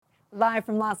Live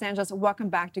from Los Angeles, welcome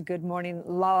back to Good Morning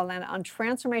La La Land on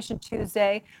Transformation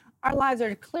Tuesday. Our lives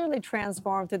are clearly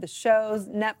transformed through the shows,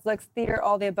 Netflix, theater,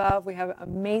 all the above. We have an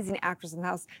amazing actress in the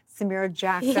house, Symera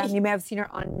Jackson. You may have seen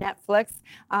her on Netflix.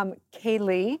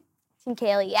 Kaylee. Team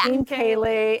Kaylee, yeah. Team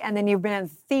Kaylee. And then you've been in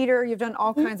theater. You've done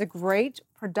all kinds of great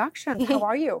productions. How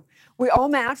are you? We all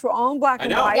match. We're all in black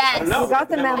and white. Yes. You got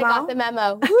the memo. I got the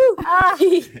memo.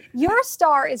 Your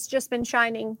star has just been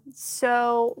shining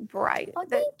so bright. Oh,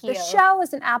 thank you. The show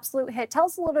is an absolute hit. Tell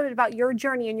us a little bit about your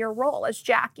journey and your role as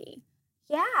Jackie.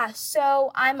 Yeah,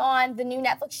 so I'm on the new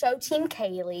Netflix show, Team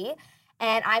Kaylee,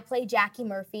 and I play Jackie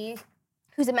Murphy,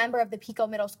 who's a member of the Pico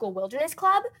Middle School Wilderness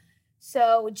Club.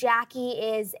 So Jackie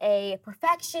is a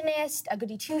perfectionist, a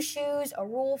goody two-shoes, a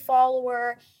rule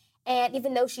follower, and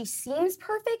even though she seems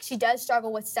perfect, she does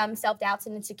struggle with some self-doubts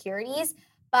and insecurities,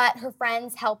 but her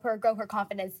friends help her grow her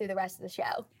confidence through the rest of the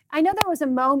show. I know there was a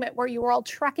moment where you were all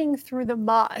trekking through the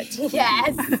mud.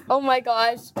 Yes. Oh my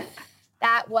gosh.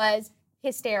 That was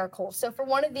hysterical. So for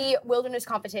one of the wilderness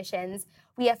competitions,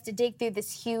 we have to dig through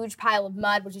this huge pile of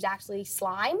mud, which is actually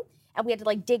slime, and we had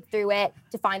to dig through it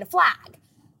to find a flag.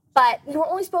 But we were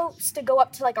only supposed to go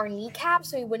up to our kneecap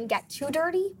so we wouldn't get too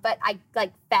dirty, but I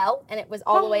fell and it was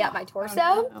all the way up my torso.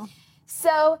 No.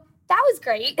 So that was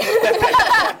great.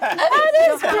 That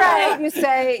is great. You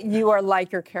say you are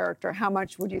like your character. How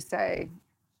much would you say?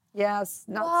 Yes,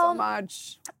 not so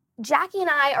much. Jackie and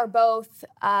I are both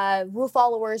rule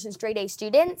followers and straight A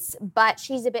students, but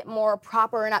she's a bit more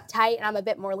proper and uptight, and I'm a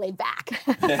bit more laid back.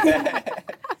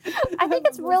 I think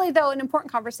it's really, though, an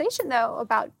important conversation, though,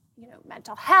 about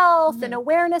mental health and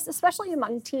awareness, especially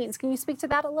among teens. Can you speak to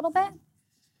that a little bit?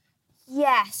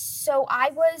 Yes. So I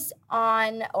was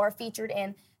on or featured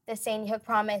in the Sandy Hook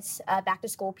Promise Back to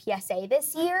School PSA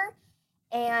this year,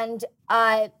 and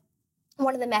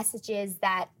one of the messages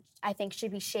that I think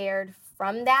should be shared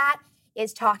from that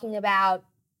is talking about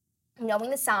knowing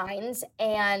the signs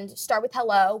and start with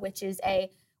hello, which is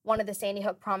one of the Sandy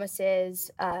Hook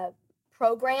Promises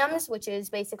programs, which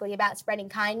is basically about spreading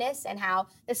kindness and how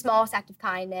the smallest act of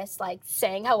kindness, like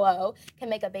saying hello, can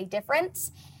make a big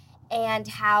difference, and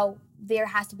how there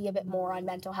has to be a bit more on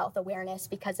mental health awareness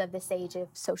because of this age of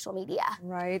social media.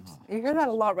 Right. You hear that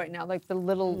a lot right now,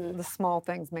 the small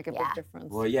things make a big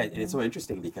difference. Well, yeah, and it's so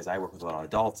interesting because I work with a lot of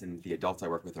adults, and the adults I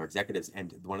work with are executives,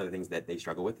 and one of the things that they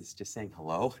struggle with is just saying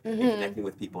hello and connecting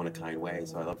with people in a kind way.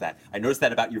 So I love that. I noticed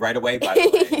that about you right away, by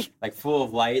the way. Full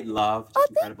of light and love.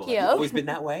 Just incredible. Thank you. Have you always been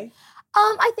that way?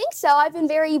 I think so. I've been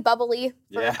very bubbly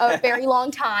for a very long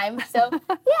time. So,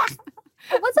 yeah.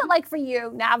 What's it like for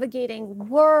you navigating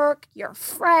work, your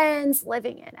friends,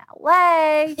 living in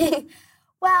LA?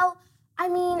 Well, I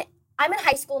mean, I'm in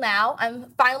high school now.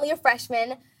 I'm finally a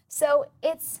freshman. So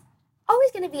it's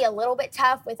always going to be a little bit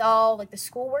tough with all the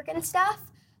schoolwork and stuff.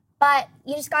 But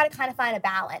you just got to kind of find a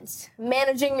balance.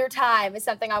 Managing your time is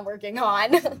something I'm working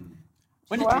on.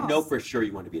 When did you know for sure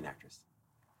you wanted to be an actress?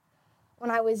 When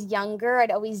I was younger,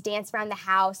 I'd always dance around the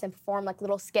house and perform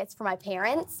little skits for my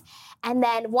parents. And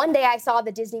then one day I saw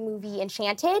the Disney movie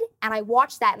Enchanted, and I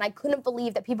watched that, and I couldn't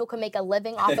believe that people could make a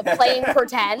living off of playing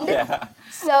pretend. Yeah.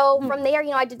 So from there,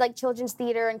 I did children's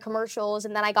theater and commercials,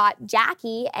 and then I got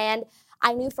Jackie, and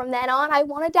I knew from then on I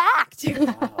wanted to act.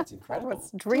 Wow, that's incredible.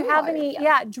 Do you have any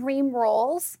dream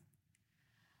roles?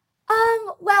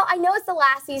 Well, I know it's the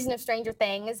last season of Stranger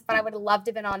Things, but I would have loved to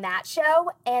have been on that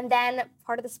show. And then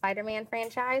part of the Spider-Man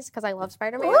franchise, because I love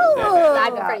Spider-Man. Ooh.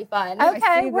 That'd be pretty fun.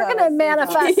 Okay, we're going to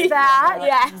manifest that.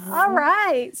 Yes. All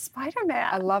right, Spider-Man.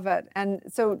 I love it. And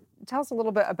so tell us a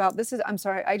little bit about this. I'm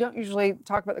sorry, I don't usually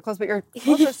talk about the clothes, but your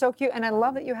clothes are so cute. And I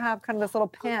love that you have kind of this little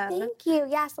pin. Oh, thank you.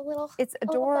 Yes, a little. It's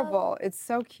adorable. It's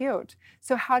so cute.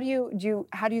 So how do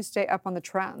you stay up on the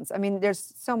trends? I mean,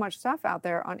 there's so much stuff out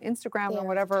there on Instagram and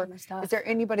whatever. Is there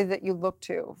anybody that you look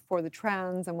to for the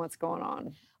trends and what's going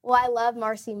on? Well, I love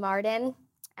Marcy Martin,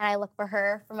 and I look for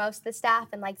her for most of the stuff,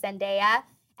 and Zendaya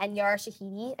and Yara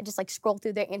Shahidi. I just scroll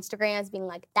through their Instagrams being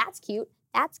that's cute,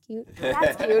 that's cute,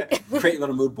 that's cute. Create a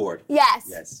little mood board. Yes.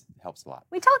 Yes, it helps a lot.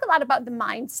 We talk a lot about the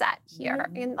mindset here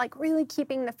and really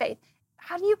keeping the faith.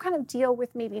 How do you kind of deal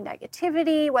with maybe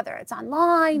negativity, whether it's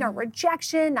online or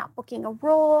rejection, not booking a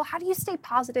role? How do you stay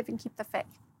positive and keep the faith?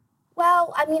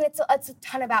 Well, I mean, it's a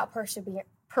ton about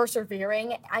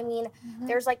persevering. I mean,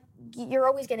 there's you're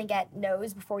always going to get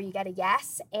no's before you get a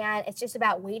yes, and it's just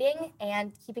about waiting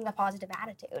and keeping a positive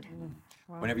attitude.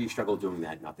 Wow. Whenever you struggle doing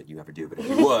that, not that you ever do, but if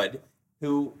you would,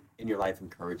 who in your life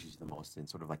encourages you the most and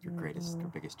sort of your greatest or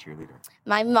biggest cheerleader?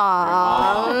 My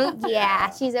mom.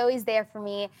 Yeah, she's always there for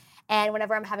me. And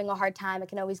whenever I'm having a hard time, I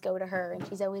can always go to her, and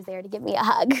she's always there to give me a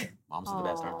hug. Moms are the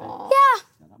best, aren't they? Yeah.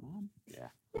 Is that not mom? Yeah.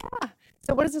 Yeah.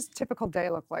 So what does this typical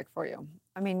day look like for you?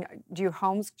 I mean, do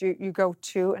you go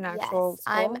to an actual Yes,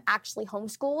 school? I'm actually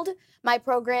homeschooled. My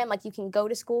program, like you can go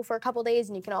to school for a couple days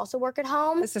and you can also work at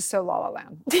home. This is so La La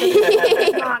Land.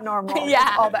 It's not normal.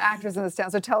 Yeah. All the actors in this town.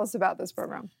 So tell us about this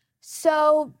program.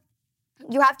 So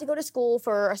you have to go to school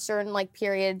for a certain like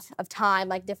period of time,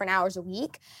 like different hours a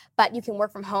week, but you can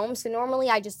work from home. So normally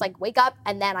I just like wake up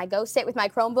and then I go sit with my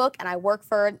Chromebook and I work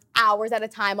for hours at a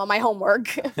time on my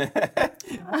homework. And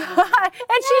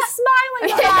she's smiling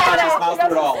She about it. smiles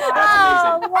through it all.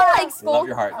 That's amazing. I like school. Love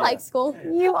your heart. I like school.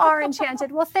 You are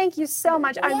enchanted. Well, thank you so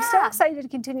much. I'm so Yeah. excited to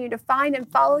continue to find and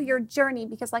follow your journey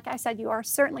because, like I said, you are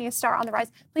certainly a star on the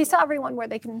rise. Please tell everyone where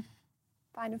they can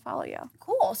find and follow you.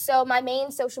 Cool. So my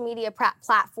main social media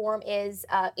platform is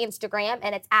Instagram,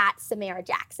 and it's at Symera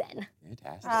Jackson.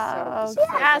 Fantastic.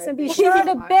 Yes, and be sure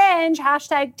to binge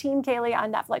 #Team Kaylee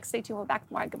on Netflix. Stay tuned. We'll be back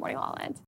tomorrow. Good morning, La La Land.